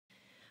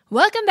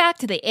Welcome back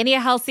to the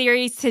Ennea Health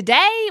series.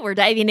 Today, we're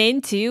diving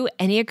into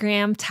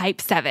Enneagram Type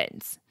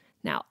 7s.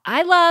 Now,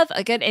 I love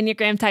a good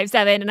Enneagram Type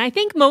 7, and I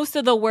think most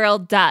of the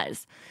world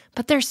does.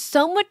 But there's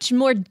so much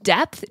more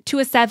depth to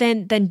a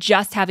 7 than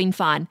just having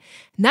fun.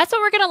 And that's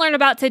what we're going to learn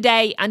about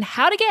today on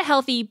how to get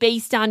healthy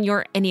based on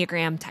your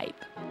Enneagram type.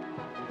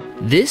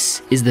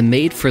 This is the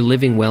Made for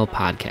Living Well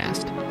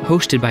podcast,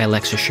 hosted by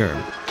Alexa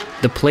Sherm,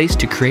 the place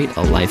to create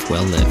a life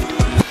well lived.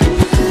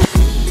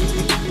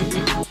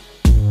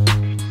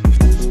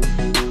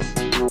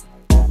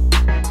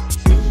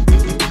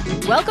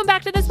 Welcome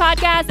back to this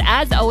podcast.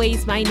 As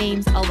always, my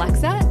name's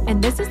Alexa,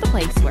 and this is the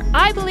place where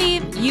I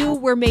believe you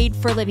were made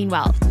for living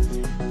well,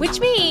 which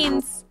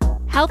means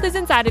health is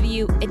inside of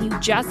you, and you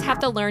just have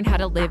to learn how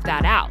to live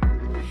that out.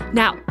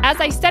 Now, as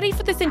I studied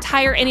for this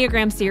entire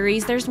Enneagram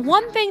series, there's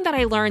one thing that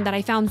I learned that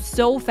I found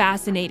so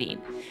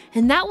fascinating,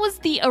 and that was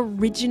the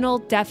original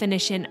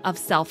definition of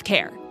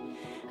self-care.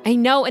 I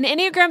know an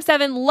Enneagram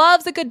 7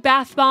 loves a good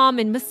bath bomb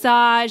and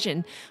massage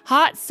and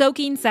hot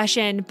soaking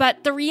session,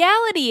 but the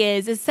reality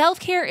is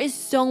self-care is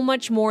so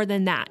much more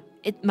than that.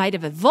 It might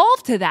have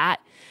evolved to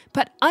that,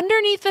 but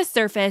underneath the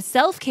surface,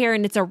 self-care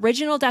in its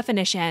original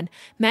definition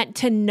meant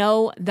to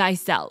know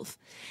thyself.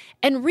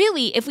 And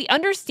really, if we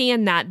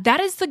understand that, that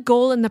is the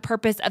goal and the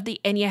purpose of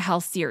the Ennea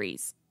Health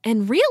series.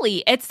 And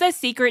really, it's the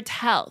secret to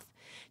health.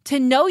 To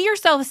know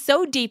yourself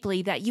so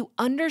deeply that you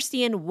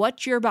understand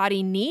what your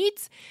body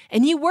needs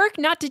and you work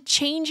not to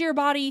change your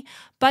body,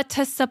 but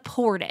to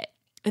support it.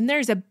 And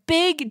there's a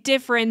big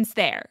difference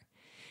there.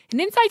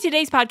 And inside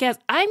today's podcast,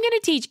 I'm going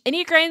to teach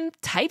Enneagram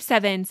Type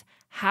 7s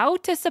how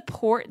to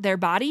support their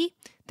body,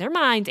 their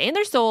minds, and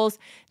their souls,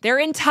 their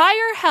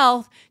entire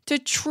health to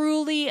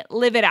truly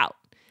live it out.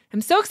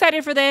 I'm so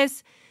excited for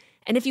this.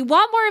 And if you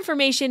want more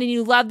information and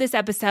you love this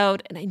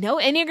episode, and I know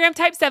Enneagram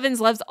Type 7s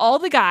loves all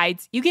the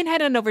guides, you can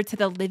head on over to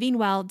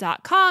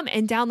thelivingwell.com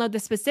and download the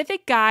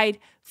specific guide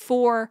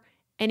for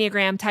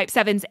Enneagram Type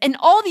 7s and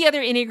all the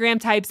other Enneagram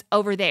types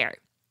over there.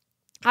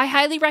 I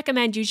highly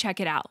recommend you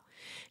check it out.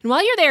 And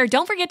while you're there,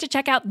 don't forget to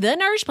check out the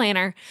Nourish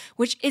Planner,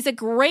 which is a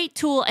great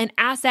tool and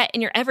asset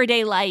in your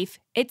everyday life.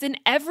 It's an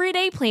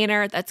everyday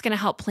planner that's going to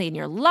help plan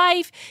your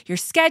life, your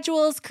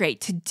schedules, create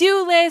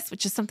to-do lists,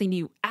 which is something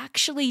you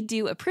actually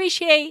do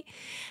appreciate,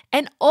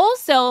 and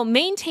also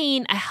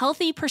maintain a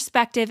healthy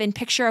perspective and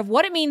picture of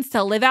what it means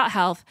to live out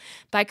health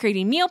by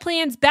creating meal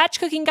plans, batch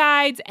cooking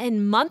guides,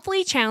 and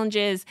monthly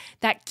challenges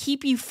that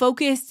keep you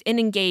focused and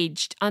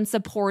engaged on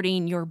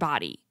supporting your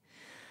body.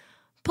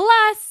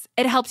 Plus,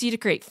 it helps you to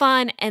create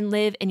fun and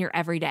live in your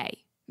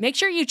everyday. Make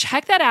sure you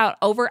check that out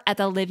over at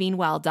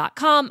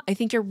thelivingwell.com. I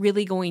think you're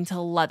really going to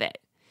love it.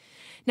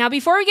 Now,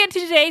 before we get to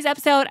today's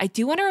episode, I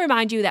do want to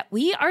remind you that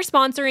we are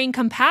sponsoring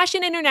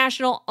Compassion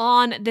International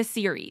on this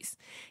series.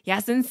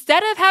 Yes,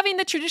 instead of having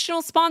the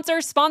traditional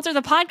sponsor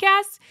the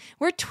podcast,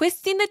 we're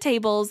twisting the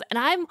tables, and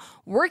I'm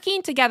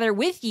working together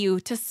with you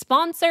to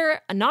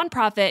sponsor a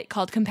nonprofit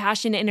called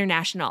Compassion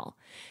International.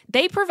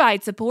 They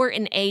provide support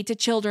and aid to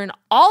children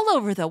all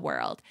over the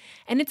world,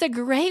 and it's a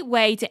great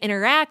way to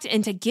interact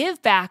and to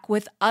give back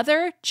with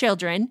other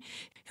children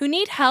who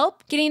need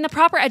help getting the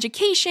proper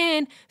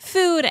education,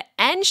 food,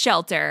 and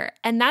shelter.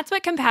 And that's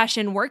what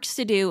Compassion works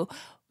to do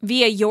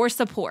via your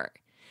support.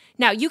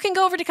 Now, you can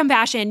go over to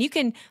Compassion, you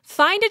can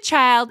find a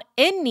child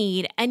in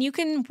need, and you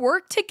can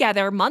work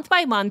together month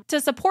by month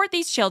to support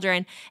these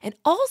children. And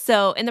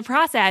also, in the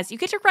process, you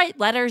get to write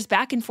letters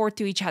back and forth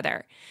to each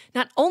other.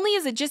 Not only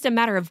is it just a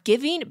matter of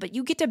giving, but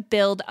you get to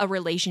build a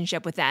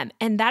relationship with them.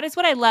 And that is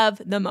what I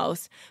love the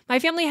most. My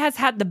family has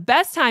had the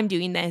best time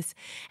doing this.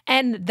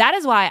 And that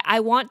is why I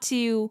want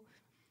to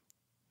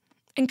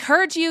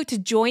encourage you to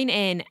join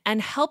in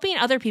and helping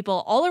other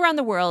people all around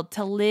the world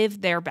to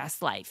live their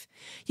best life.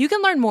 You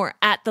can learn more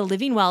at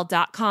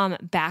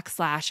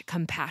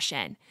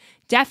thelivingwell.com/compassion.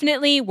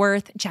 Definitely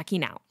worth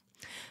checking out.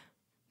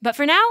 But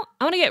for now,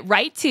 I want to get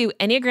right to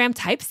Enneagram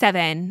Type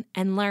 7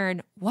 and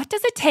learn, what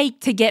does it take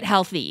to get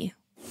healthy?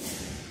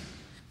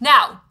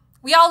 Now,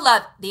 we all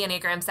love the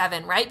Enneagram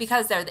 7, right?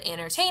 Because they're the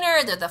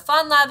entertainer, they're the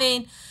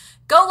fun-loving,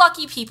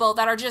 go-lucky people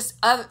that are just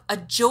a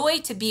joy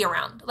to be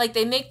around. Like,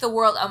 they make the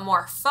world a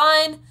more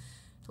fun,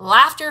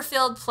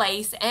 laughter-filled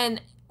place. And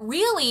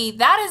really,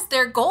 that is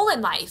their goal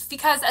in life,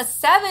 because a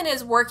 7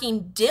 is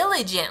working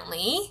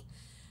diligently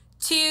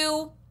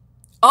to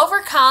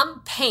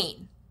overcome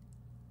pain.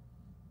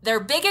 Their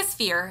biggest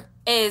fear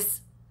is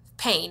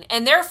pain,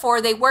 and therefore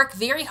they work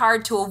very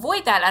hard to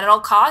avoid that at all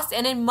costs.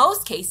 And in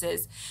most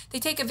cases, they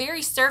take a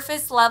very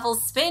surface level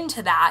spin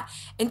to that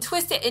and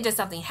twist it into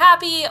something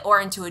happy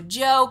or into a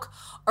joke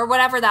or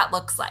whatever that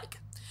looks like.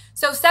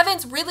 So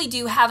 7s really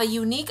do have a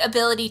unique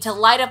ability to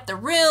light up the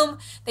room.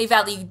 They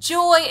value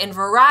joy and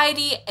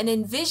variety and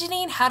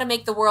envisioning how to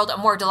make the world a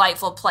more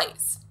delightful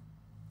place.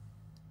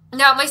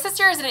 Now, my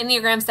sister is an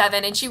Enneagram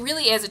 7, and she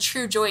really is a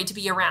true joy to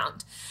be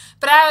around.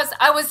 But as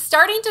I was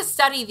starting to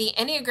study the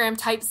Enneagram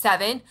Type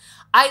 7,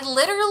 I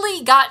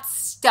literally got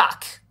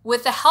stuck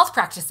with the health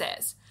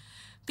practices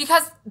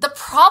Because the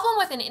problem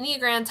with an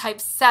Enneagram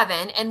type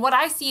 7, and what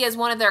I see as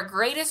one of their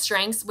greatest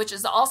strengths, which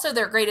is also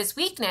their greatest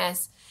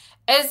weakness,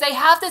 is they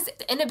have this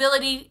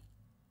inability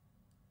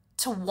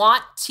to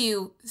want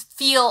to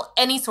feel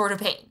any sort of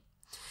pain,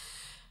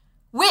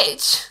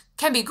 which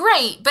can be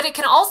great, but it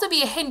can also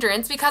be a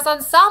hindrance because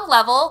on some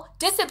level,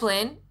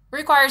 discipline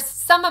requires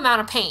some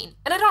amount of pain.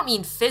 And I don't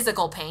mean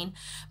physical pain,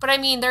 but I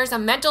mean there's a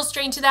mental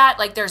strain to that.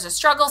 Like there's a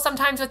struggle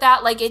sometimes with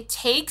that. Like it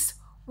takes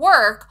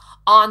work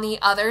on the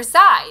other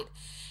side.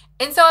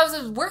 And so I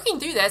was working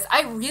through this.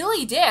 I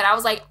really did. I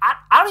was like,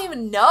 I don't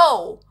even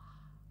know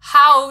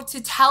how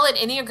to tell an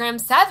Enneagram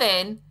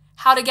 7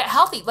 how to get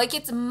healthy. Like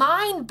it's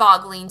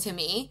mind-boggling to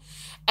me.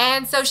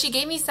 And so she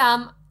gave me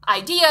some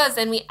ideas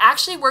and we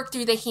actually worked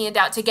through the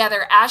handout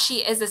together as she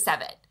is a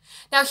 7.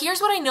 Now,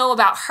 here's what I know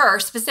about her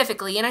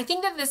specifically, and I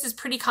think that this is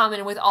pretty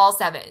common with all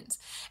 7s,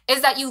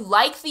 is that you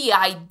like the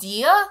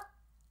idea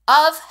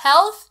of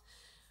health,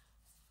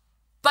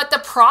 but the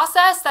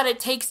process that it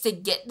takes to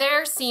get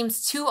there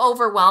seems too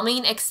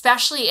overwhelming,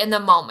 especially in the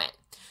moment.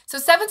 So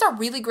 7s are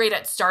really great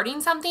at starting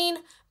something,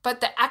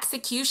 but the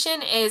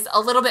execution is a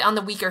little bit on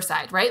the weaker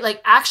side, right?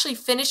 Like actually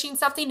finishing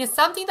something is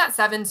something that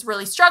 7s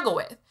really struggle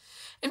with.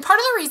 And part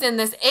of the reason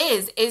this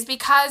is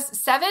because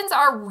 7s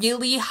are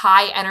really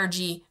high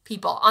energy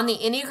people. On the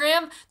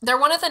Enneagram, they're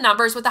one of the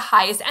numbers with the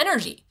highest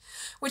energy,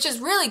 which is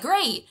really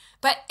great.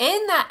 But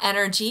in that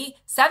energy,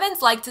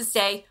 7s like to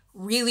stay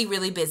really,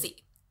 really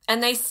busy.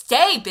 And they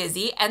stay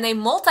busy and they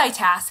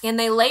multitask and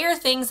they layer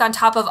things on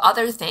top of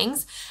other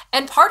things.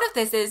 And part of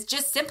this is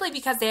just simply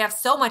because they have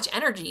so much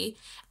energy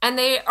and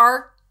they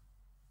are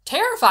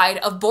terrified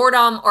of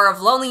boredom or of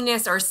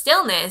loneliness or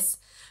stillness,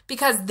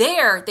 because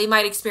there they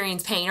might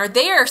experience pain, or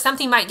there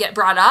something might get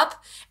brought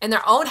up in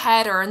their own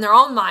head or in their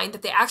own mind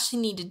that they actually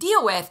need to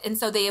deal with. And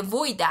so they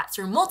avoid that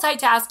through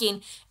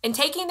multitasking and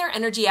taking their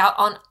energy out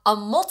on a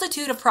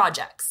multitude of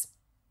projects.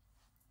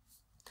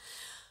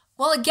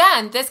 Well,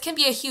 again, this can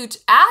be a huge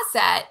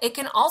asset. It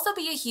can also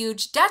be a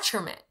huge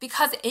detriment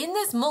because in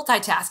this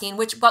multitasking,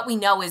 which what we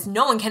know is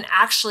no one can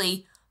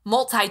actually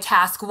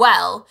multitask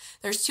well,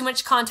 there's too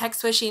much context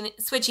switching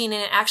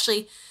and it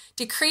actually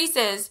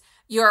decreases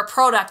your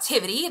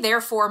productivity.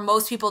 Therefore,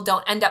 most people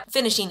don't end up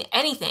finishing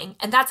anything.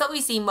 And that's what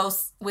we see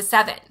most with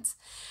 7s.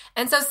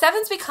 And so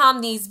 7s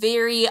become these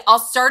very, I'll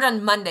start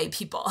on Monday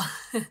people.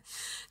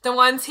 The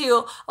ones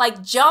who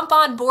like jump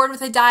on board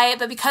with a diet,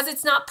 but because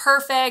it's not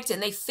perfect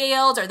and they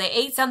failed or they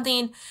ate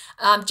something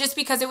just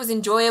because it was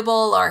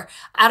enjoyable or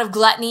out of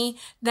gluttony,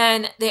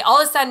 then they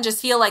all of a sudden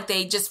just feel like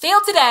they just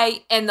failed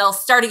today and they'll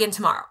start again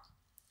tomorrow.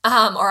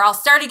 Or I'll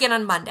start again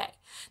on Monday.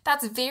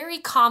 That's a very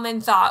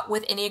common thought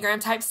with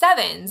Enneagram type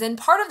 7s. And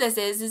part of this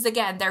is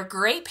again, they're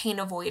great pain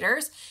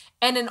avoiders.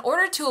 And in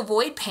order to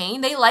avoid pain,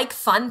 they like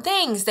fun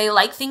things. They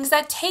like things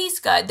that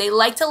taste good. They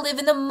like to live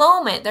in the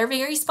moment. They're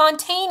very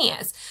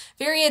spontaneous,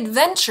 very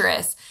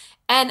adventurous.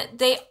 And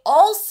they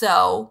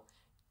also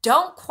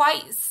don't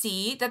quite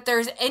see that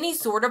there's any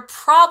sort of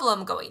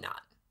problem going on.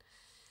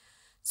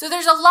 So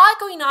there's a lot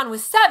going on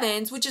with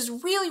 7s, which is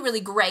really,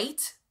 really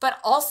great. But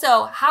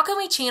also, how can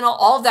we channel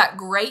all of that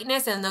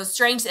greatness and those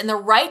strengths in the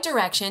right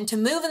direction to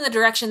move in the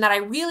direction that I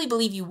really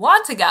believe you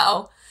want to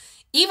go,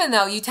 even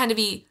though you tend to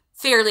be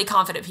fairly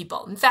confident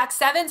people. In fact,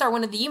 7s are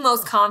one of the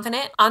most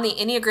confident on the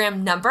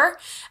Enneagram number,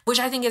 which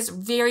I think is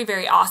very,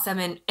 very awesome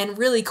and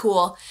really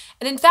cool.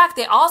 And in fact,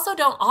 they also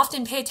don't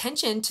often pay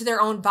attention to their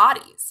own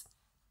bodies.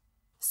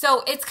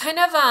 So it's kind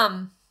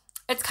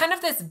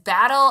of this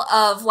battle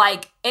of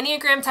like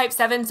Enneagram type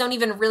 7s don't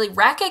even really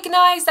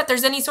recognize that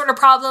there's any sort of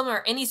problem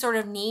or any sort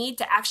of need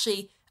to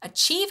actually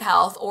achieve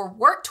health or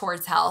work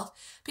towards health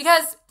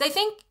because they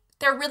think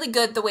they're really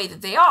good the way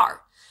that they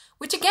are,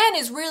 which again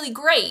is really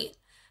great.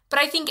 But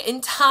I think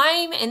in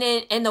time and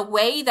in the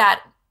way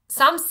that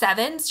some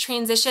 7s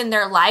transition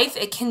their life,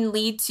 it can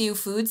lead to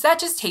foods that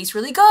just taste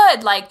really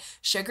good, like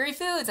sugary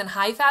foods and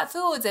high fat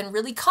foods and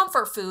really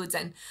comfort foods,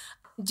 and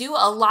do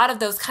a lot of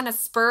those kind of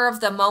spur of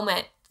the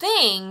moment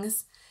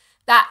things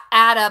that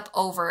add up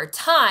over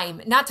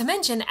time. Not to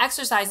mention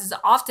exercise is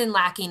often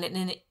lacking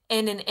in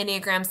an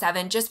Enneagram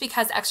 7 just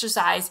because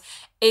exercise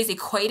is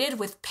equated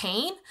with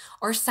pain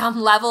or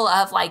some level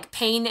of like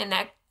pain and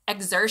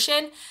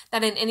exertion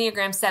that an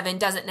Enneagram 7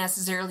 doesn't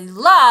necessarily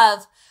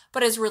love,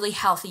 but is really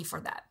healthy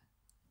for them.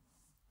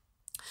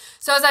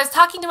 So as I was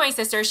talking to my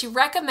sister, she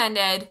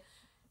recommended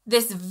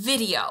this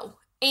video.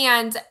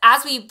 And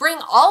as we bring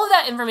all of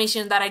that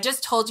information that I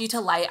just told you to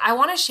light, I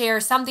want to share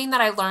something that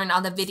I learned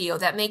on the video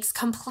that makes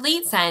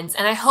complete sense.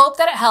 And I hope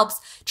that it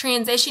helps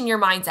transition your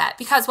mindset,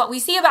 because what we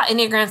see about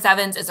Enneagram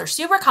 7s is they're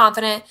super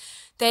confident.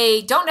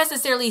 They don't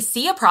necessarily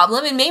see a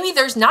problem, and maybe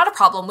there's not a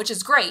problem, which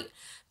is great.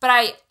 But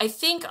I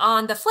think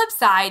on the flip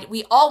side,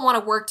 we all want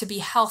to work to be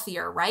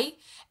healthier, right?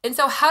 And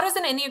so how does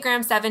an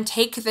Enneagram 7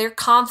 take their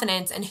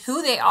confidence and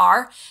who they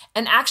are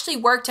and actually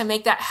work to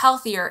make that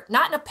healthier,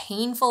 not in a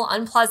painful,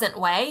 unpleasant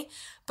way,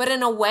 but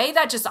in a way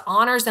that just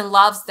honors and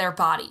loves their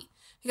body?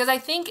 Because I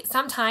think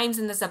sometimes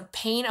in this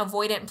pain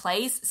avoidant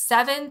place,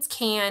 7s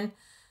can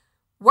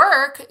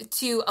work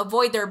to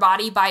avoid their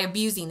body by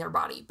abusing their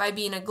body, by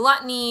being a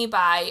gluttony,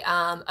 by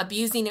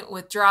abusing it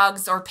with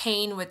drugs or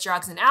pain with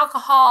drugs and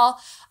alcohol,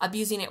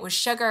 abusing it with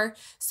sugar.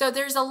 So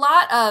there's a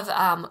lot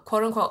of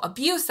quote unquote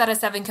abuse that a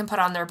 7 can put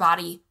on their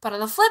body. But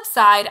on the flip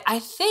side, I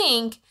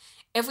think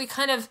if we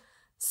kind of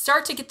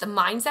start to get the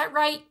mindset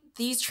right,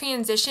 these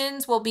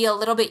transitions will be a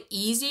little bit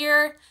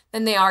easier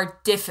than they are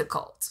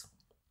difficult.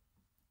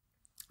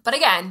 But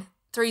again,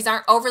 3s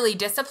aren't overly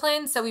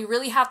disciplined, so we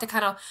really have to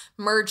kind of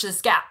merge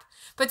this gap.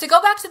 But to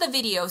go back to the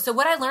video, so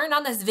what I learned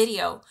on this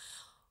video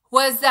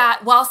was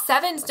that while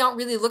 7s don't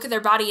really look at their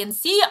body and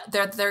see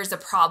that there's a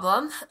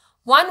problem,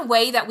 one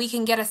way that we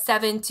can get a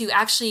 7 to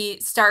actually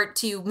start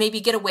to maybe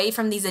get away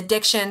from these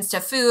addictions to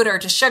food or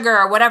to sugar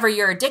or whatever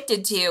you're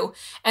addicted to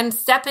and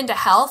step into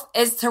health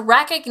is to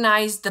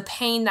recognize the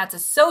pain that's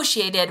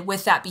associated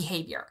with that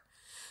behavior.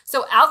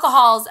 So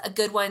alcohol is a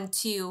good one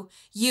to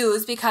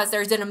use because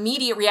there's an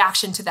immediate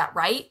reaction to that,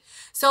 right?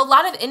 So a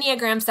lot of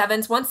Enneagram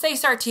 7s, once they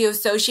start to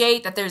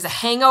associate that there's a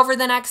hangover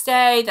the next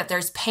day, that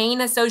there's pain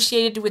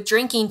associated with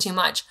drinking too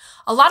much,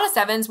 a lot of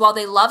 7s, while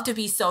they love to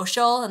be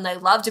social and they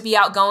love to be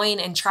outgoing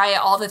and try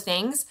all the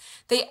things,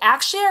 they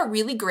actually are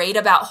really great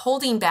about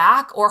holding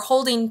back or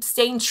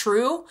staying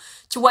true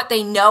to what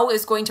they know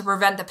is going to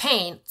prevent the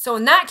pain. So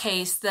in that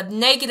case, the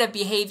negative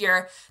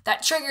behavior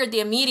that triggered the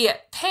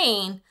immediate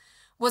pain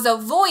was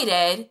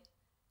avoided,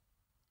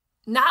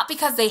 not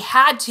because they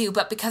had to,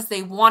 but because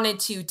they wanted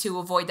to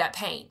avoid that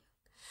pain.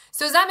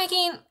 So is that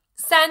making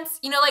sense?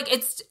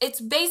 It's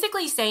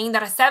basically saying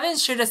that a 7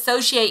 should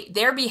associate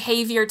their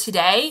behavior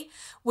today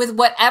with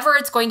whatever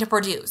it's going to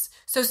produce.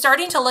 So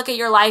starting to look at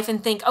your life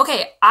and think,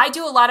 okay, I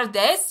do a lot of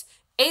this.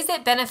 Is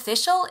it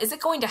beneficial? Is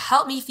it going to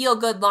help me feel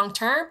good long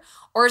term?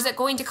 Or is it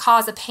going to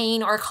cause a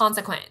pain or a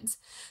consequence?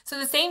 So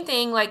the same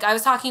thing, like I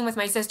was talking with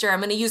my sister, I'm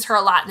going to use her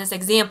a lot in this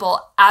example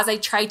as I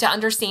try to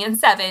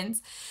understand 7s.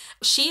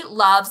 She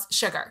loves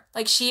sugar.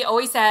 Like she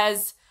always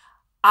says,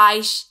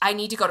 I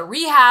need to go to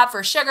rehab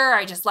for sugar.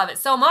 I just love it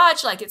so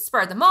much. Like it's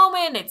spur of the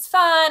moment. It's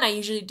fun. I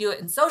usually do it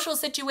in social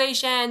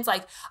situations.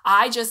 Like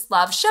I just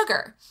love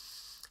sugar.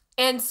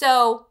 And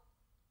so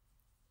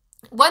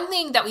one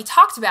thing that we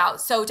talked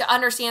about, so to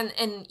understand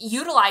and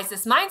utilize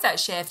this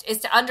mindset shift is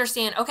to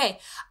understand, okay,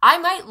 I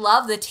might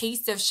love the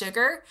taste of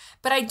sugar,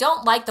 but I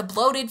don't like the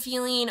bloated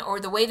feeling or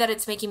the way that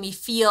it's making me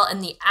feel in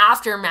the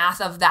aftermath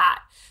of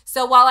that.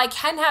 So while I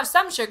can have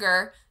some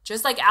sugar,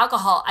 just like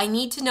alcohol, I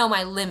need to know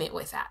my limit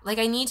with that. Like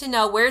I need to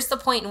know where's the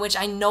point in which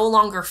I no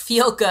longer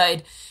feel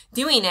good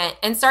doing it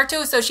and start to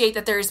associate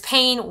that there's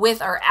pain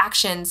with our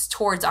actions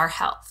towards our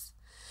health.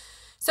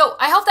 So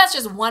I hope that's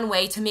just one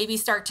way to maybe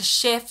start to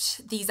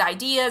shift these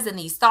ideas and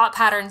these thought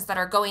patterns that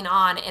are going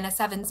on in a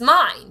 7's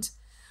mind.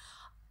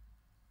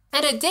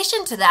 In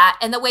addition to that,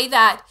 and the way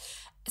that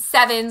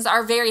 7s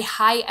are very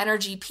high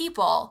energy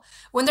people,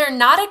 when they're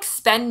not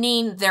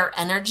expending their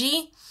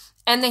energy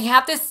and they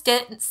have this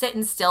sit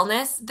in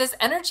stillness, this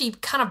energy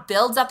kind of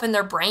builds up in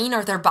their brain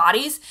or their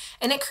bodies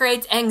and it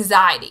creates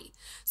anxiety.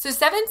 So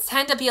 7s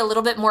tend to be a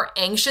little bit more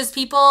anxious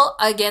people.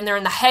 Again, they're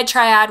in the head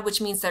triad, which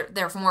means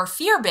they're more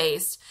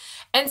fear-based.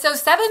 And so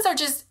 7s are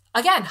just,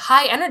 again,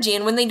 high energy.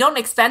 And when they don't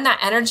expend that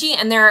energy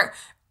and they're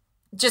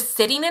just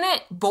sitting in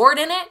it, bored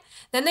in it,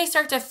 then they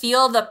start to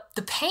feel the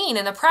pain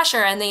and the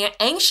pressure and the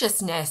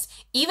anxiousness.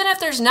 Even if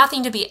there's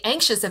nothing to be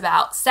anxious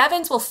about,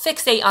 7s will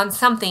fixate on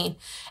something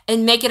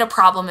and make it a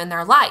problem in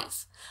their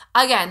life.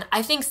 Again,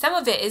 I think some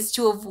of it is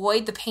to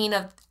avoid the pain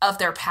of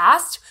their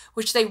past,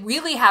 which they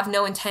really have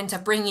no intent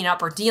of bringing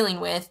up or dealing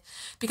with,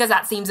 because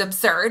that seems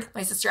absurd.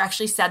 My sister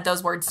actually said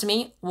those words to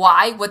me.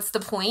 Why? What's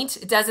the point?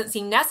 It doesn't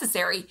seem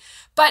necessary.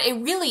 But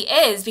it really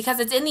is, because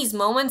it's in these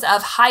moments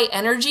of high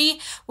energy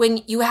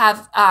when you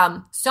have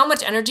so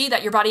much energy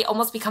that your body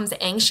almost becomes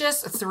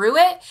anxious through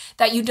it,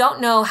 that you don't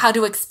know how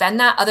to expend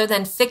that other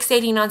than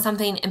fixating on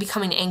something and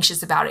becoming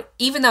anxious about it,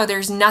 even though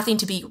there's nothing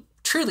to be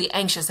truly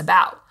anxious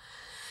about.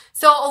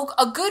 So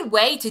a good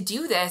way to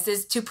do this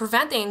is to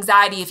prevent the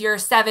anxiety. If you're a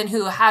 7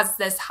 who has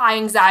this high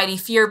anxiety,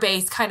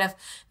 fear-based kind of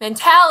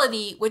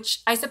mentality,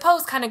 which I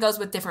suppose kind of goes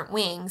with different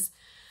wings,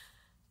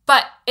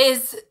 but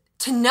is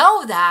to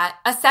know that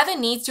a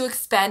 7 needs to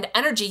expend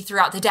energy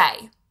throughout the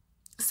day.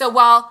 So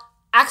while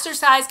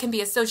exercise can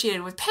be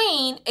associated with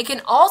pain, it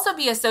can also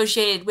be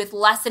associated with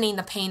lessening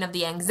the pain of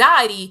the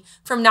anxiety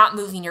from not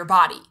moving your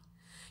body.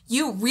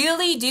 You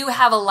really do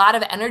have a lot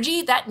of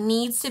energy that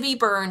needs to be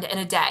burned in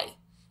a day.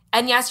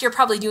 And yes, you're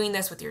probably doing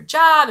this with your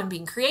job and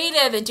being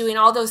creative and doing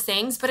all those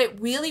things, but it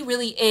really,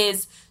 really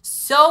is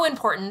so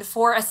important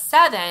for a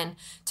 7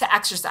 to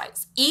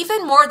exercise.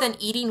 Even more than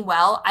eating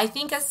well, I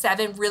think a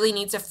 7 really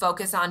needs to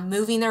focus on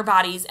moving their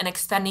bodies and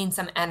expending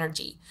some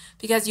energy,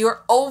 because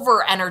you're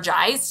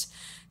over-energized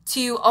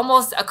to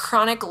almost a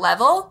chronic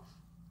level,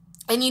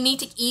 and you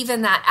need to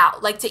even that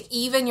out, like to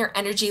even your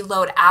energy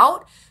load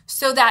out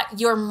so that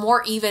you're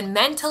more even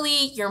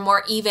mentally, you're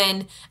more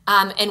even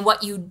in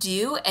what you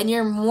do, and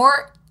you're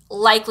more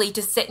likely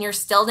to sit in your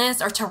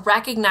stillness or to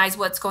recognize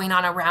what's going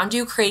on around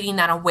you, creating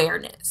that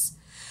awareness.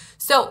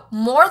 So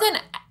more than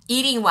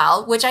eating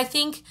well, which I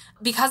think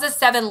because a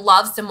 7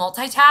 loves to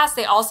multitask,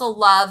 they also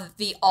love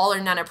the all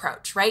or none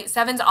approach, right?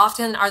 7s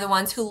often are the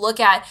ones who look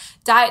at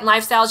diet and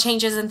lifestyle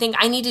changes and think,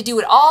 I need to do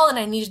it all and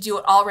I need to do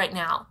it all right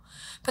now.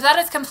 But that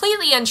is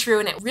completely untrue,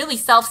 and it really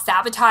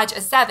self-sabotage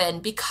a 7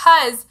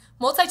 because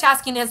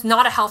multitasking is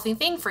not a healthy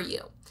thing for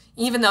you,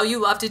 even though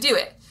you love to do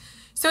it.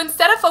 So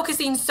instead of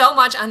focusing so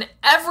much on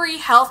every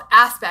health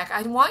aspect,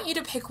 I want you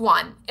to pick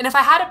one. And if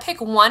I had to pick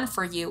one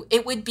for you,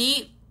 it would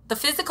be the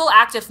physical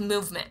act of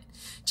movement.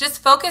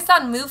 Just focus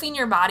on moving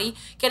your body,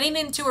 getting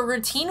into a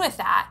routine with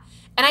that.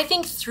 And I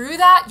think through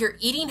that, your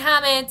eating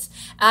habits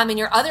and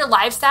your other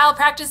lifestyle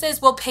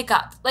practices will pick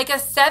up. Like a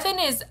 7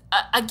 is,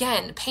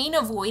 again, pain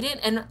avoidant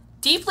and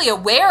deeply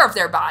aware of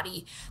their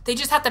body. They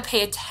just have to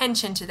pay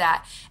attention to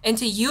that and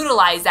to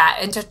utilize that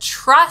and to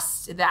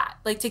trust that,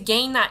 like to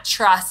gain that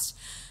trust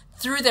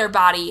through their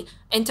body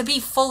and to be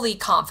fully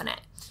confident.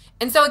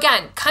 And so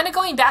again, kind of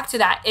going back to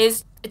that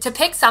is to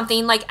pick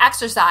something like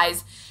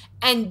exercise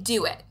and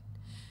do it.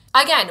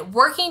 Again,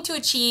 working to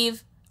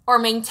achieve or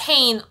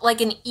maintain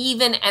like an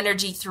even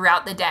energy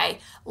throughout the day,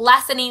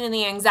 lessening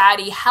the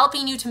anxiety,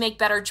 helping you to make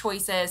better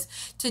choices,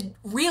 to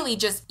really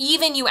just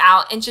even you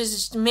out and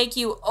just make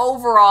you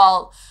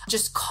overall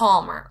just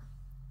calmer.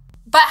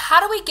 But how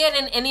do we get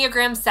an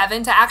Enneagram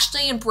 7 to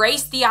actually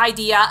embrace the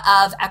idea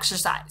of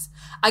exercise?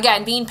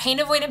 Again, being pain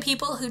avoidant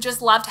people who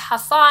just love to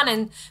have fun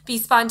and be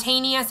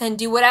spontaneous and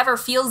do whatever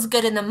feels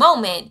good in the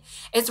moment,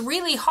 it's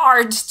really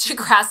hard to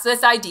grasp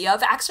this idea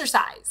of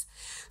exercise.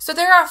 So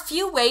there are a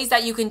few ways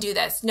that you can do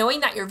this.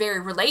 Knowing that you're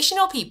very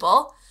relational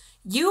people,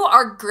 you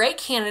are great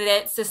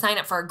candidates to sign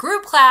up for a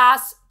group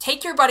class,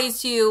 take your buddies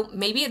to,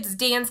 maybe it's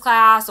dance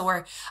class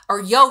or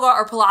yoga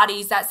or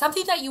Pilates. That's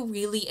something that you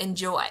really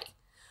enjoy.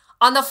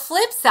 On the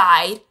flip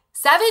side,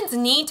 7s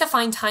need to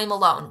find time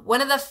alone.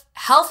 One of the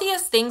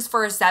healthiest things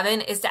for a 7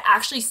 is to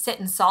actually sit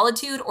in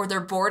solitude or their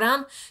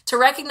boredom, to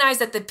recognize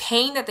that the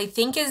pain that they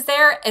think is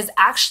there is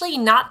actually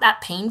not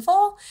that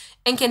painful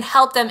and can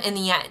help them in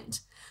the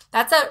end.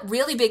 That's a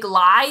really big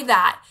lie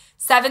that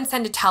 7s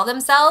tend to tell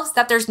themselves,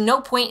 that there's no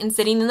point in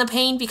sitting in the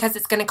pain because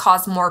it's going to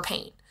cause more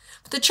pain.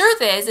 But the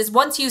truth is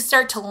once you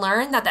start to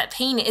learn that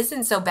pain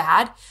isn't so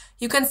bad,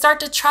 you can start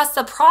to trust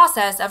the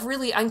process of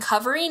really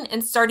uncovering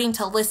and starting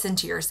to listen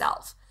to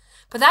yourself.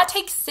 But that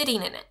takes sitting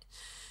in it.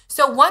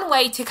 So one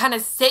way to kind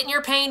of sit in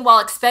your pain while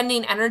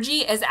expending energy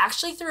is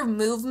actually through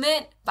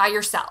movement by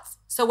yourself.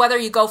 So whether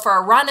you go for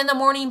a run in the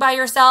morning by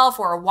yourself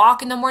or a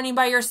walk in the morning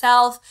by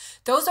yourself,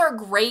 those are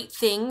great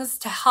things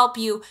to help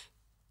you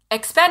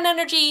expend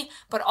energy,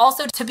 but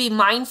also to be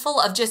mindful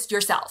of just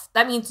yourself.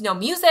 That means no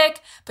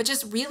music, but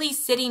just really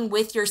sitting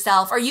with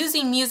yourself or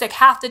using music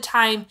half the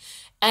time.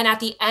 And at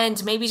the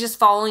end, maybe just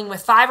following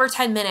with 5 or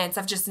 10 minutes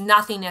of just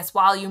nothingness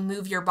while you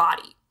move your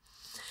body.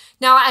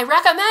 Now, I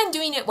recommend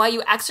doing it while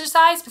you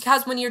exercise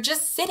because when you're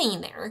just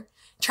sitting there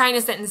trying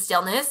to sit in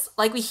stillness,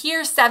 like we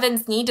hear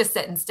 7s need to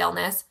sit in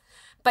stillness,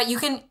 but you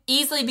can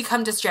easily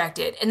become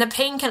distracted and the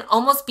pain can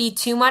almost be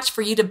too much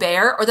for you to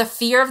bear, or the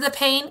fear of the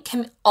pain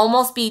can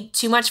almost be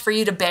too much for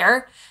you to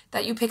bear,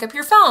 that you pick up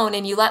your phone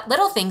and you let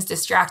little things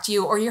distract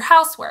you or your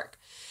housework.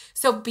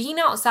 So being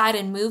outside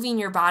and moving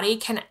your body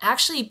can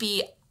actually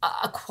be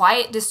a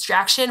quiet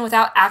distraction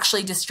without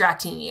actually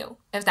distracting you,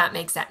 if that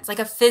makes sense. Like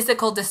a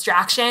physical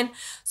distraction,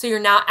 so you're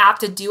not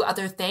apt to do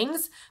other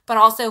things, but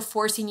also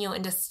forcing you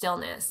into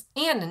stillness.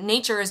 And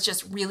nature is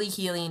just really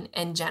healing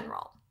in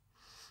general.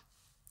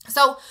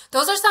 So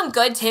those are some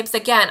good tips.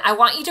 Again, I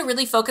want you to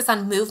really focus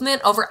on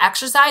movement over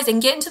exercise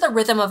and get into the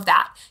rhythm of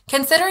that.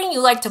 Considering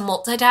you like to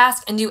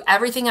multitask and do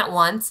everything at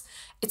once,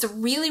 it's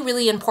really,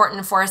 really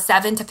important for a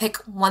 7 to pick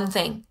one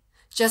thing.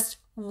 Just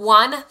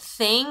one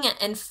thing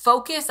and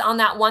focus on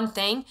that one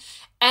thing.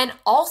 And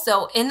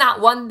also in that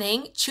one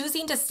thing,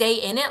 choosing to stay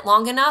in it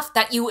long enough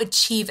that you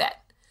achieve it.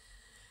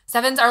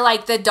 7s are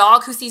like the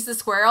dog who sees the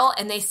squirrel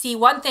and they see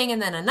one thing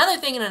and then another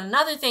thing and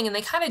another thing and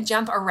they kind of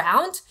jump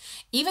around.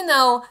 Even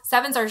though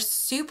 7s are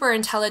super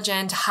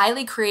intelligent,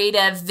 highly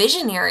creative,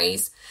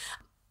 visionaries,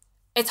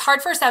 it's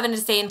hard for a 7 to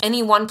stay in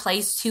any one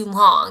place too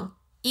long,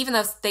 even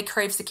though they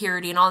crave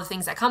security and all the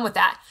things that come with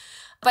that.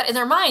 But in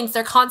their minds,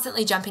 they're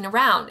constantly jumping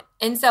around.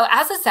 And so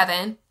as a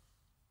 7,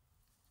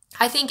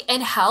 I think in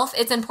health,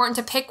 it's important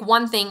to pick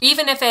one thing,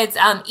 even if it's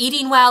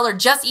eating well or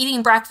just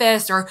eating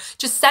breakfast or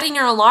just setting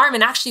your alarm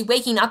and actually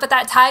waking up at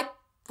that time,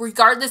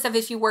 regardless of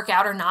if you work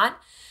out or not.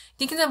 I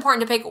think it's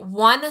important to pick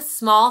one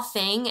small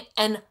thing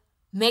and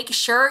make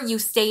sure you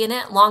stay in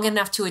it long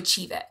enough to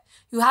achieve it.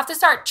 You have to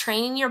start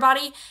training your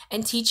body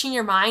and teaching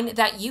your mind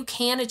that you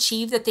can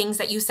achieve the things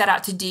that you set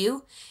out to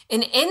do.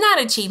 And in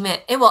that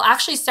achievement, it will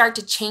actually start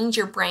to change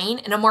your brain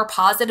in a more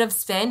positive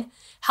spin,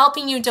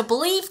 helping you to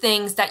believe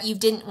things that you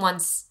didn't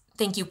once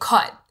think you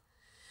could.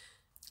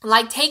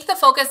 Like take the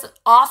focus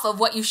off of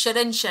what you should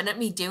and shouldn't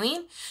be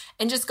doing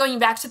and just going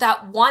back to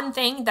that one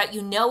thing that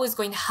you know is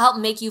going to help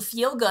make you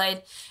feel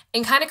good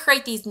and kind of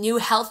create these new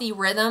healthy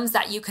rhythms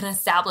that you can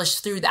establish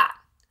through that.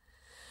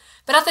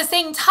 But at the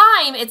same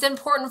time, it's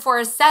important for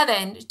a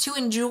 7 to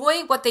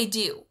enjoy what they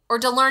do or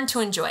to learn to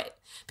enjoy it.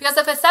 Because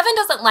if a 7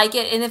 doesn't like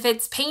it, and if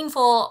it's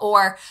painful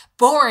or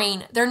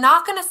boring, they're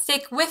not going to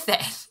stick with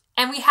it.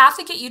 And we have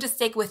to get you to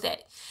stick with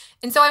it.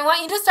 And so I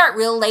want you to start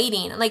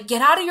relating, like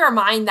get out of your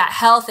mind that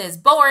health is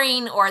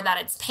boring or that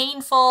it's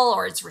painful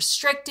or it's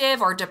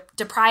restrictive or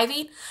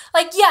depriving.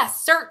 Like, yes,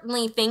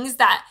 certainly things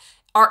that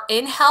are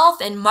in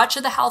health and much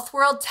of the health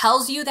world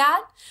tells you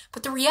that.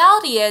 But the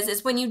reality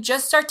is when you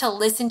just start to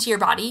listen to your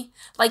body,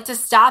 like to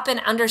stop and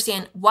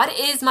understand what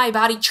is my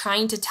body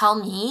trying to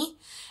tell me,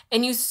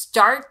 and you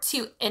start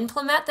to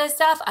implement this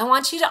stuff, I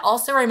want you to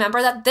also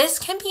remember that this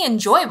can be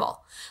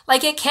enjoyable.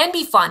 Like it can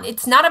be fun.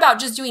 It's not about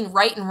just doing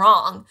right and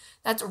wrong.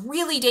 That's a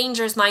really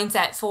dangerous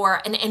mindset for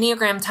an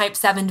Enneagram type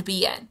 7 to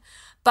be in.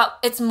 But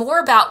it's more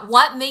about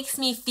what makes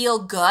me feel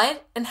good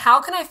and how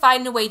can I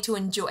find a way to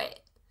enjoy it.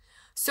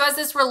 So as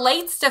this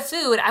relates to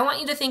food, I want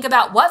you to think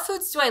about what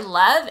foods do I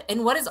love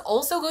and what is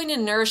also going to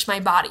nourish my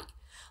body.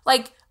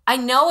 Like I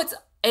know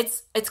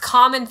it's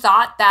common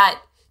thought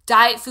that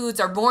diet foods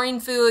are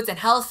boring foods and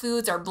health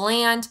foods are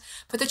bland.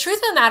 But the truth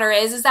of the matter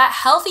is that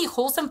healthy,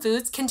 wholesome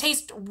foods can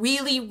taste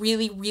really,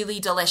 really, really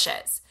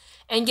delicious.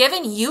 And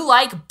given you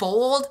like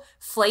bold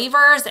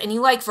flavors and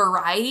you like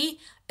variety,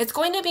 it's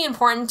going to be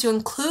important to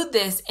include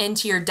this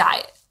into your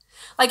diet.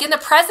 Like in the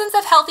presence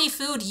of healthy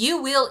food,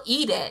 you will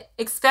eat it,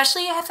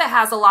 especially if it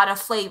has a lot of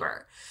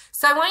flavor.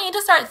 So I want you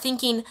to start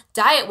thinking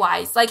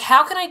diet-wise, like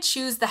how can I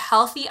choose the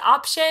healthy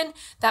option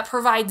that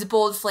provides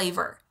bold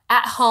flavor?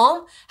 At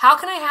home, how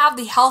can I have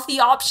the healthy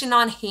option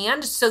on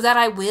hand so that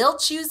I will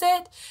choose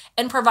it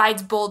and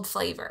provides bold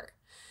flavor?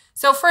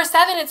 So for a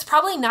 7, it's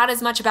probably not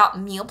as much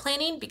about meal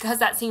planning because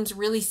that seems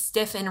really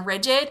stiff and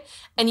rigid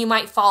and you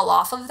might fall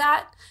off of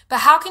that.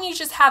 But how can you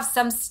just have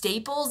some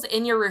staples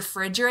in your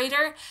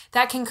refrigerator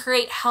that can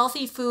create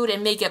healthy food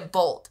and make it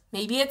bold?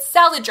 Maybe it's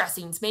salad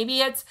dressings. Maybe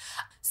it's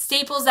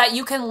staples that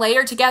you can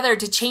layer together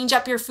to change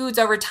up your foods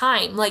over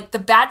time. Like the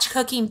Batch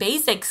Cooking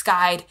Basics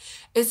Guide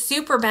is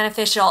super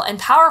beneficial and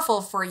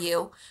powerful for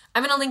you.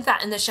 I'm going to link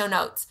that in the show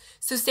notes.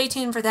 So stay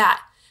tuned for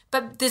that.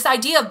 But this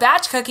idea of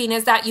batch cooking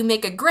is that you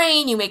make a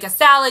grain, you make a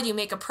salad, you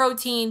make a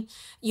protein,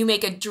 you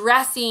make a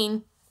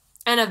dressing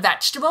and a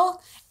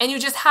vegetable, and you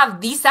just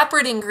have these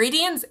separate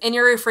ingredients in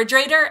your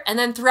refrigerator. And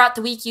then throughout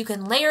the week, you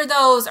can layer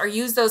those or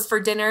use those for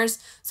dinners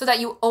so that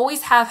you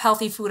always have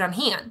healthy food on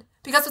hand.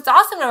 Because what's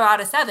awesome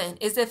about a 7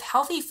 is if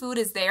healthy food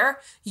is there,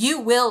 you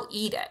will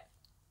eat it.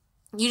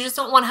 You just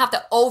don't want to have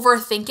to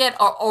overthink it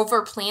or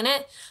overplan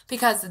it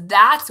because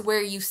that's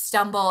where you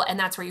stumble and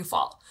that's where you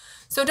fall.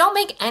 So don't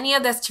make any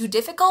of this too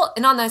difficult.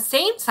 And on the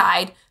same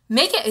side,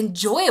 make it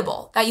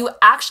enjoyable, that you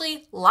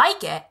actually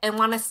like it and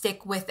want to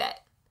stick with it.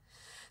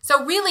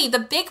 So really, the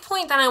big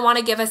point that I want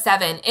to give a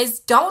 7 is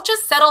don't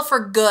just settle for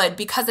good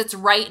because it's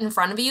right in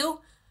front of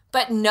you,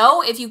 but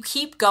know if you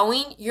keep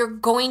going, you're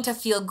going to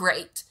feel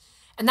great.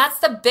 And that's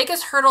the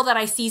biggest hurdle that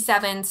I see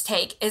 7s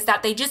take is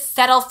that they just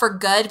settle for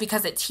good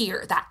because it's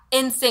here, that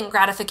instant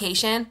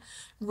gratification,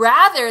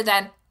 rather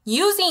than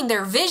using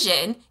their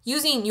vision,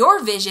 using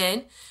your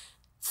vision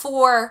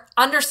for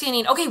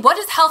understanding, okay, what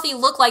does healthy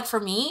look like for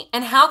me?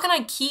 And how can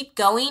I keep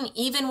going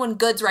even when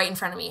good's right in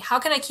front of me? How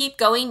can I keep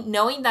going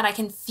knowing that I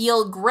can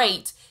feel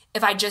great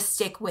if I just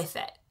stick with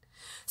it?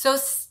 So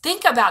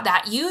think about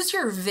that. Use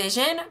your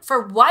vision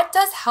for what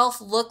does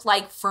health look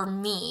like for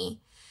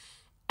me?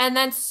 And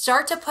then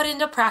start to put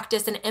into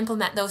practice and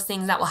implement those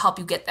things that will help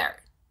you get there.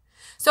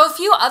 So a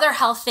few other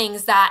health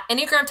things that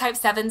Enneagram Type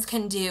 7s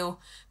can do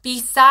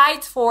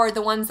besides for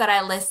the ones that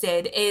I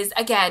listed is,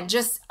 again,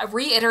 just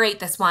reiterate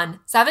this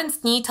one.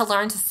 7s need to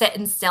learn to sit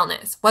in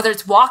stillness, whether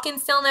it's walk in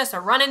stillness or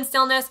run in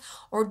stillness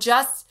or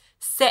just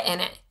sit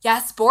in it.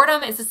 Yes,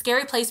 boredom is a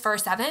scary place for a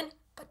 7,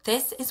 but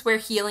this is where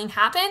healing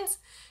happens.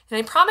 And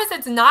I promise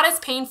it's not as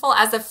painful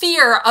as the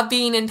fear of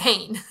being in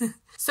pain.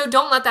 So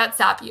don't let that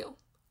stop you.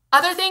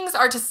 Other things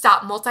are to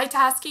stop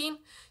multitasking,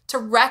 to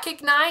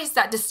recognize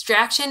that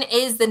distraction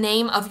is the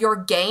name of your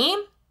game.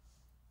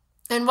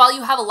 And while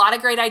you have a lot of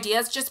great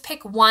ideas, just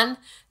pick one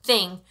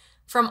thing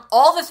from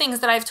all the things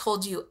that I've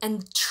told you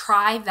and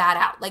try that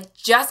out. Like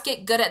just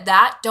get good at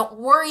that. Don't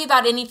worry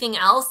about anything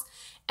else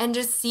and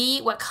just see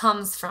what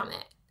comes from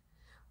it.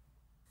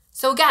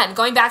 So again,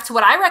 going back to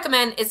what I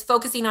recommend is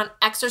focusing on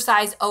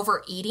exercise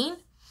over eating.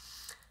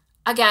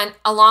 Again,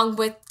 along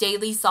with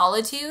daily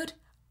solitude.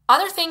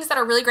 Other things that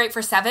are really great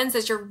for 7s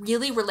is you're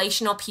really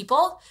relational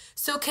people.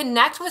 So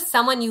connect with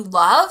someone you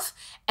love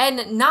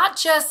and not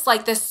just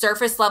like this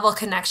surface level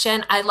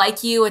connection. I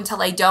like you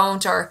until I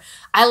don't, or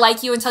I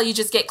like you until you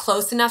just get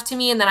close enough to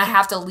me and then I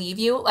have to leave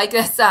you. Like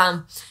this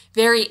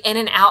very in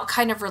and out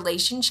kind of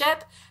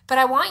relationship. But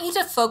I want you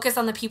to focus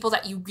on the people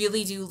that you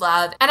really do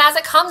love. And as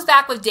it comes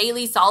back with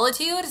daily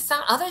solitude,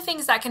 some other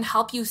things that can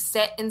help you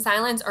sit in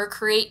silence or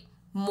create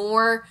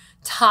more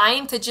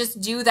time to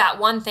just do that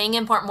one thing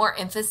and put more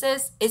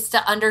emphasis is to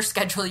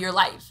underschedule your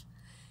life.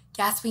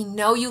 Yes, we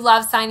know you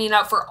love signing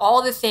up for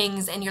all the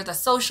things and you're the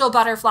social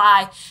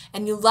butterfly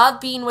and you love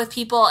being with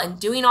people and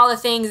doing all the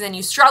things and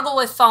you struggle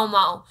with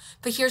FOMO.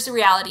 But here's the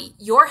reality.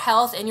 Your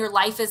health and your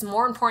life is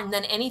more important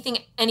than anything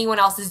anyone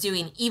else is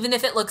doing, even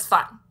if it looks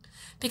fun.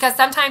 because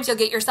sometimes you'll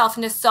get yourself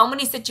into so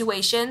many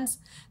situations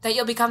that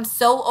you'll become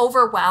so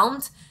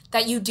overwhelmed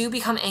that you do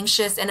become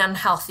anxious and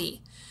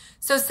unhealthy.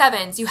 So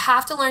 7s, you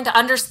have to learn to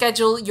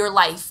underschedule your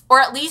life, or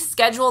at least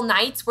schedule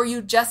nights where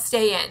you just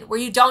stay in, where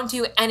you don't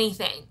do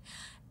anything.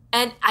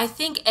 And I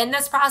think in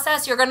this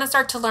process, you're going to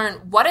start to learn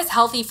what is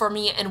healthy for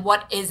me and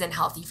what isn't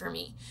healthy for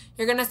me.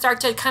 You're going to start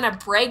to kind of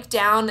break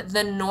down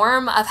the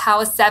norm of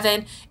how a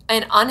 7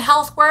 and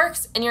unhealth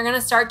works, and you're going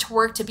to start to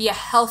work to be a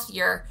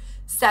healthier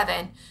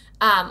 7,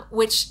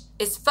 which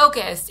is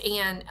focused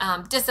and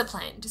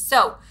disciplined.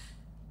 So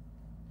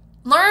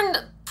learn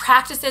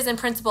practices and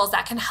principles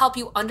that can help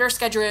you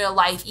underschedule your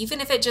life,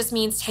 even if it just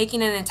means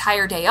taking an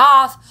entire day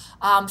off,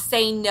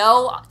 saying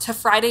no to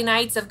Friday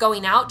nights of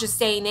going out, just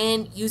staying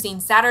in, using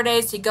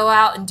Saturdays to go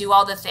out and do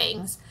all the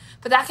things.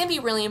 But that can be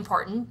really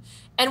important.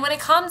 And when it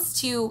comes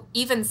to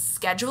even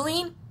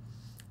scheduling,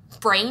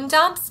 brain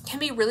dumps can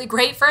be really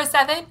great for a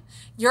 7.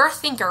 You're a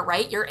thinker,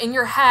 right? You're in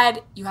your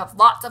head. You have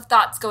lots of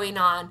thoughts going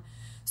on.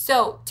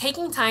 So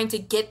taking time to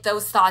get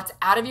those thoughts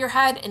out of your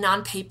head and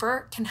on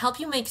paper can help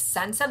you make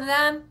sense of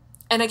them.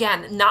 And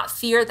again, not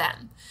fear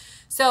them.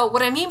 So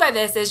what I mean by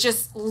this is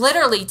just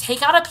literally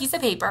take out a piece of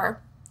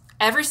paper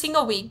every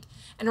single week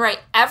and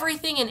write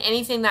everything and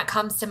anything that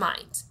comes to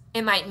mind.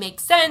 It might make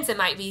sense. It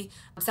might be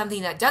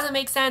something that doesn't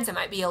make sense. It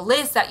might be a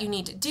list that you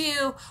need to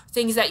do,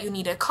 things that you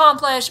need to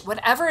accomplish,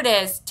 whatever it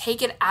is,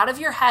 take it out of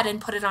your head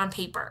and put it on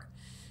paper.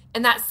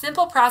 And that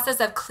simple process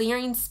of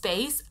clearing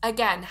space,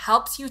 again,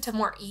 helps you to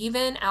more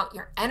even out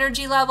your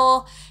energy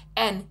level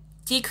and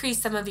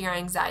decrease some of your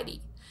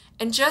anxiety.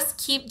 And just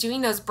keep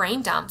doing those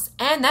brain dumps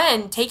and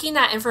then taking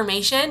that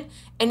information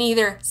and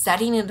either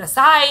setting it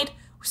aside,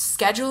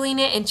 scheduling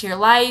it into your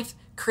life,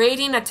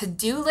 creating a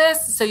to-do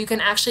list so you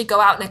can actually go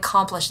out and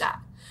accomplish that.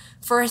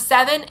 For a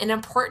 7, an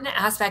important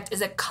aspect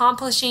is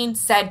accomplishing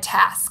said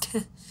task.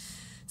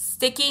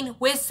 Sticking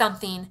with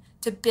something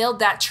to build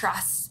that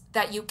trust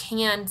that you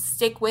can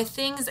stick with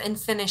things and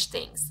finish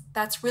things.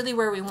 That's really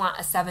where we want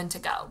a 7 to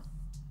go.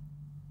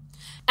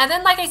 And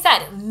then, like I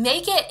said,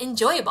 make it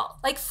enjoyable.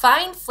 Like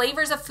find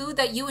flavors of food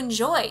that you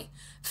enjoy.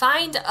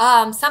 Find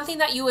something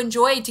that you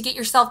enjoy to get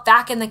yourself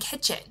back in the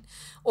kitchen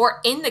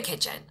or in the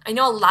kitchen. I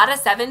know a lot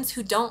of 7s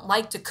who don't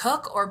like to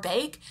cook or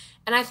bake,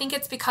 and I think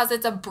it's because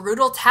it's a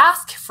brutal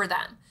task for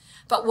them.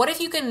 But what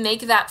if you can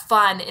make that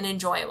fun and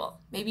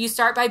enjoyable? Maybe you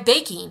start by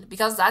baking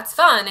because that's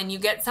fun and you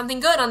get something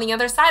good on the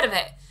other side of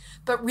it.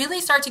 But really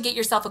start to get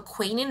yourself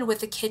acquainted with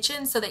the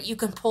kitchen so that you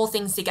can pull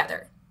things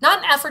together. Not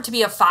an effort to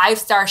be a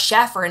 5-star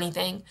chef or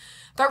anything,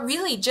 but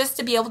really just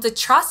to be able to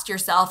trust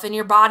yourself and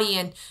your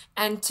body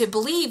and to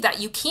believe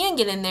that you can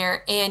get in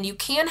there and you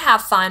can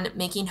have fun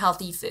making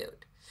healthy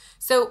food.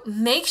 So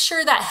make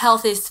sure that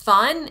health is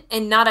fun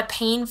and not a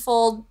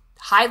painful,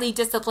 highly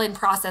disciplined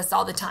process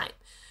all the time.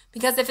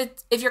 Because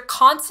if you're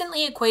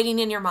constantly equating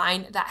in your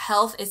mind that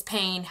health is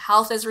pain,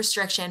 health is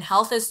restriction,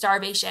 health is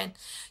starvation,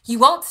 you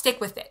won't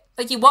stick with it.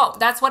 Like you won't.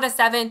 That's what a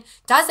 7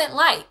 doesn't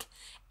like.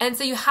 And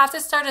so you have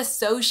to start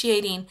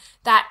associating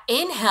that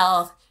in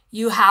health,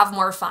 you have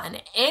more fun.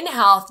 In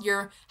health,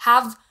 you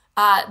have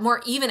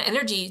more even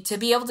energy to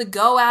be able to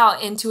go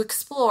out and to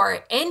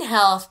explore. In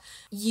health,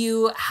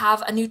 you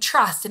have a new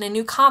trust and a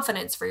new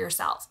confidence for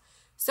yourself.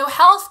 So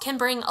health can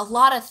bring a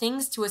lot of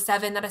things to a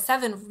 7 that a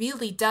 7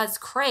 really does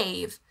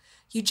crave.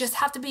 You just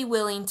have to be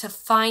willing to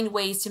find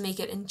ways to make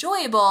it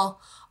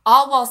enjoyable,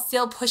 all while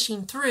still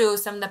pushing through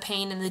some of the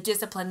pain and the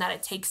discipline that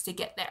it takes to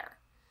get there.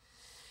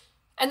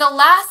 And the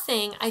last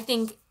thing I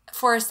think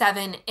for a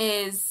 7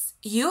 is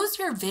use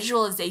your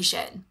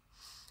visualization.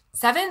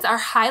 7s are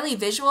highly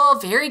visual,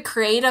 very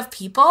creative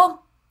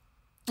people.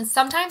 And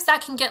sometimes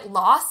that can get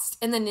lost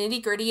in the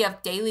nitty-gritty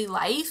of daily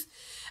life.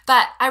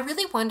 But I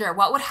really wonder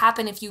what would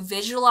happen if you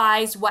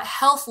visualized what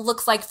health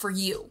looks like for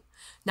you.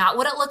 Not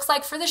what it looks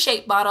like for the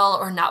shape model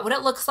or not what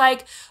it looks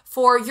like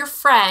for your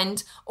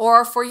friend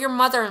or for your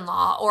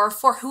mother-in-law or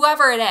for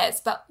whoever it is.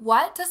 But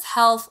what does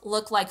health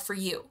look like for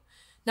you?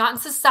 Not in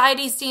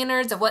society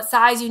standards of what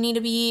size you need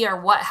to be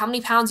or how many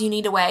pounds you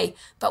need to weigh,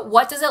 but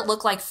what does it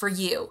look like for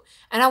you?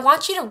 And I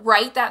want you to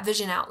write that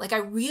vision out. Like I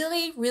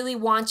really, really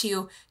want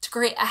you to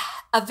create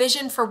a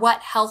vision for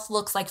what health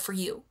looks like for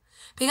you.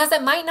 Because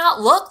it might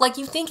not look like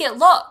you think it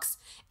looks.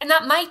 And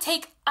that might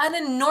take an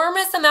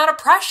enormous amount of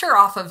pressure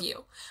off of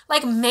you.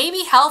 Like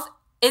maybe health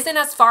isn't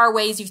as far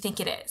away as you think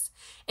it is.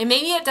 And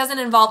maybe it doesn't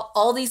involve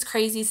all these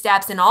crazy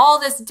steps and all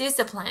this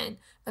discipline.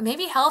 But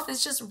maybe health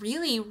is just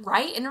really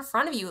right in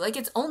front of you. Like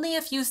it's only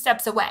a few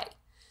steps away.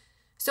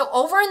 So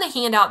over in the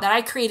handout that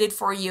I created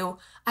for you,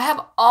 I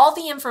have all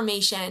the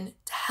information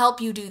to help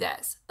you do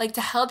this. Like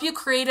to help you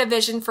create a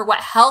vision for what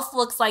health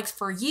looks like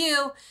for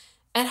you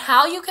and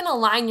how you can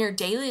align your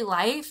daily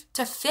life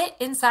to fit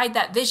inside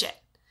that vision.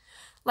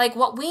 Like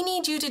what we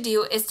need you to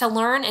do is to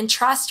learn and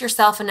trust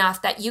yourself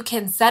enough that you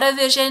can set a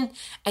vision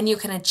and you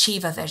can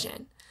achieve a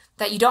vision.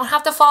 That you don't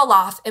have to fall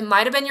off. It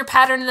might have been your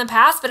pattern in the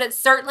past, but it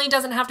certainly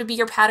doesn't have to be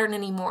your pattern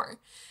anymore.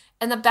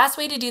 And the best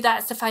way to do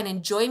that is to find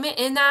enjoyment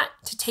in that,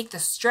 to take the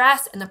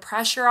stress and the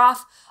pressure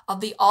off of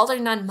the all or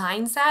none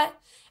mindset,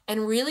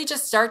 and really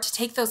just start to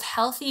take those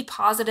healthy,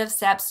 positive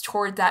steps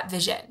toward that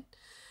vision.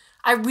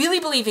 I really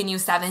believe in you,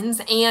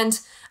 sevens. And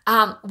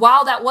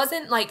while that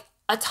wasn't like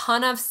a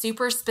ton of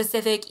super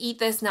specific, eat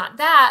this, not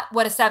that,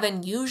 what a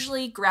 7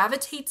 usually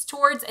gravitates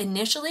towards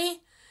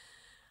initially,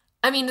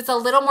 I mean, it's a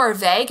little more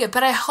vague,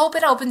 but I hope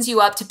it opens you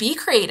up to be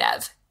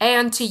creative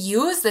and to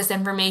use this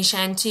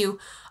information to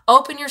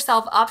open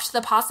yourself up to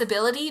the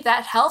possibility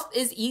that health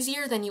is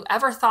easier than you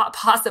ever thought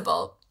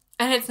possible,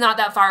 and it's not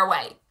that far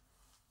away.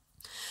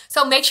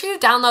 So make sure you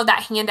download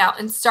that handout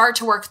and start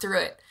to work through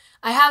it.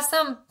 I have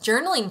some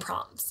journaling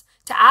prompts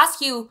to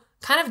ask you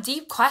kind of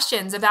deep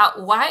questions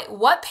about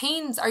what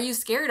pains are you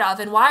scared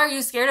of and why are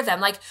you scared of them?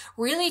 Like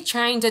really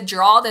trying to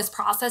draw this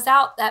process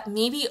out that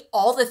maybe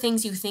all the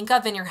things you think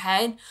of in your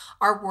head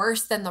are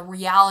worse than the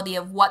reality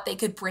of what they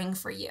could bring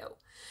for you.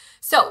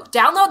 So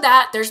download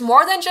that. There's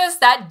more than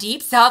just that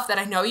deep stuff that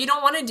I know you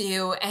don't want to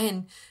do.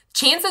 And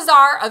chances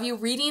are of you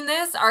reading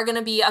this are going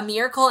to be a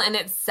miracle in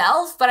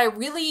itself, but I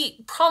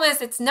really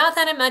promise it's not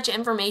that much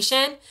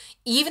information,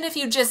 even if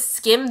you just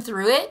skim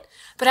through it.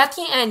 But at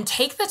the end,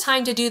 take the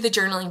time to do the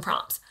journaling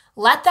prompts.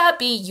 Let that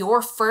be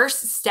your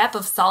first step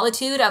of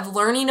solitude, of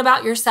learning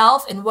about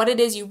yourself and what it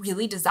is you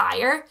really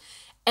desire,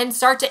 and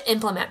start to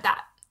implement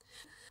that.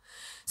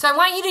 So I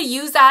want you to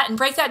use that and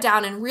break that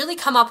down and really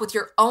come up with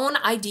your own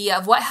idea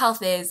of what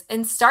health is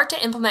and start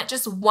to implement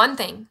just one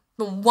thing.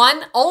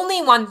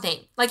 Only one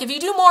thing. Like if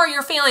you do more,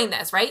 you're failing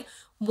this, right?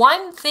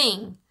 One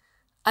thing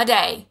a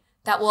day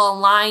that will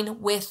align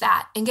with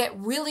that and get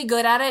really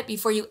good at it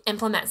before you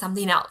implement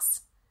something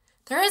else.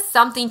 There is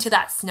something to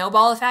that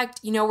snowball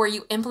effect, where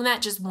you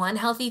implement just one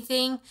healthy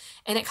thing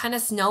and it kind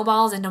of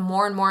snowballs into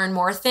more and more and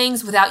more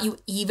things without you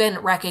even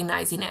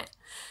recognizing it.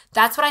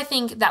 That's what I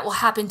think that will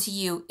happen to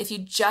you if you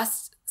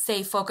just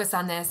stay focused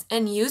on this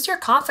and use your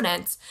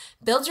confidence,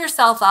 build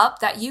yourself up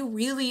that you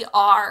really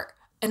are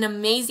an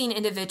amazing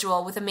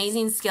individual with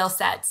amazing skill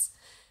sets.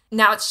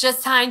 Now it's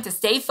just time to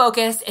stay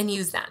focused and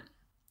use them.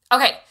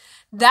 Okay,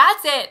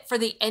 that's it for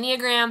the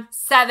Enneagram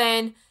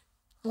 7.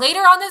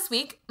 Later on this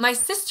week, my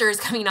sister is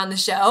coming on the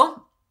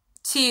show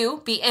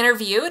to be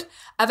interviewed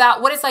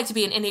about what it's like to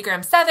be an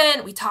Enneagram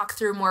 7. We talk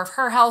through more of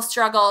her health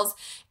struggles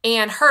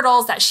and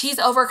hurdles that she's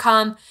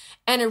overcome.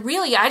 And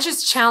really, I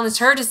just challenged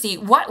her to see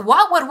what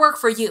would work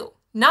for you.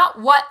 Not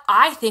what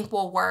I think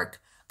will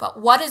work, but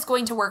what is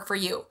going to work for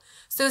you.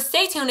 So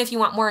stay tuned if you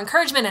want more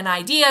encouragement and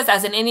ideas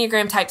as an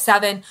Enneagram Type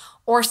 7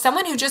 or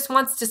someone who just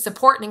wants to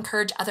support and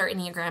encourage other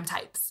Enneagram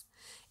types.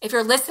 If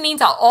you're listening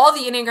to all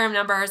the Enneagram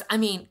numbers,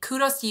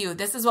 kudos to you.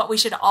 This is what we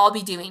should all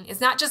be doing.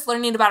 It's not just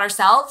learning about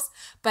ourselves,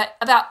 but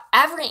about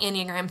every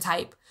Enneagram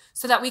type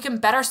so that we can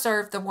better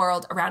serve the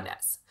world around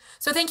us.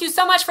 So thank you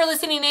so much for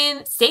listening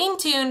in. Stay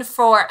tuned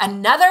for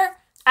another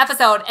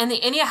episode in the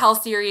Ennea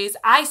Health series.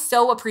 I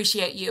so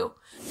appreciate you.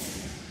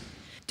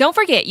 Don't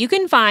forget, you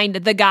can find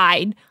the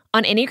guide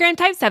on Enneagram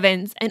Type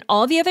 7s and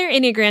all the other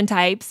Enneagram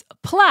types,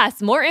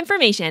 plus more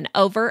information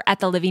over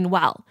at The Living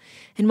Well.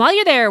 And while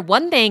you're there,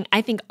 one thing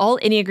I think all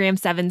Enneagram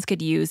 7s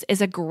could use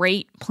is a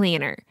great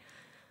planner.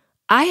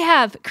 I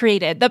have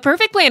created the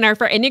perfect planner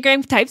for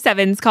Enneagram Type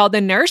 7s called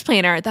the Nourish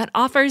Planner that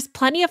offers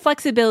plenty of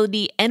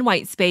flexibility and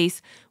white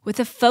space with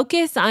a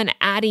focus on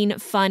adding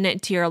fun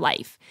to your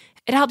life.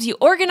 It helps you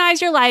organize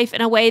your life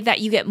in a way that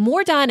you get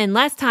more done in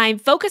less time,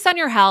 focus on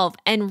your health,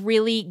 and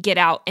really get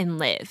out and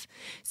live.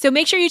 So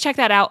make sure you check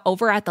that out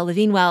over at The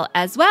Living Well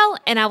as well.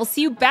 And I will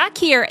see you back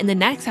here in the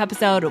next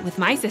episode with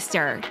my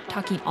sister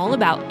talking all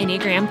about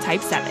Enneagram Type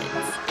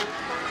 7s.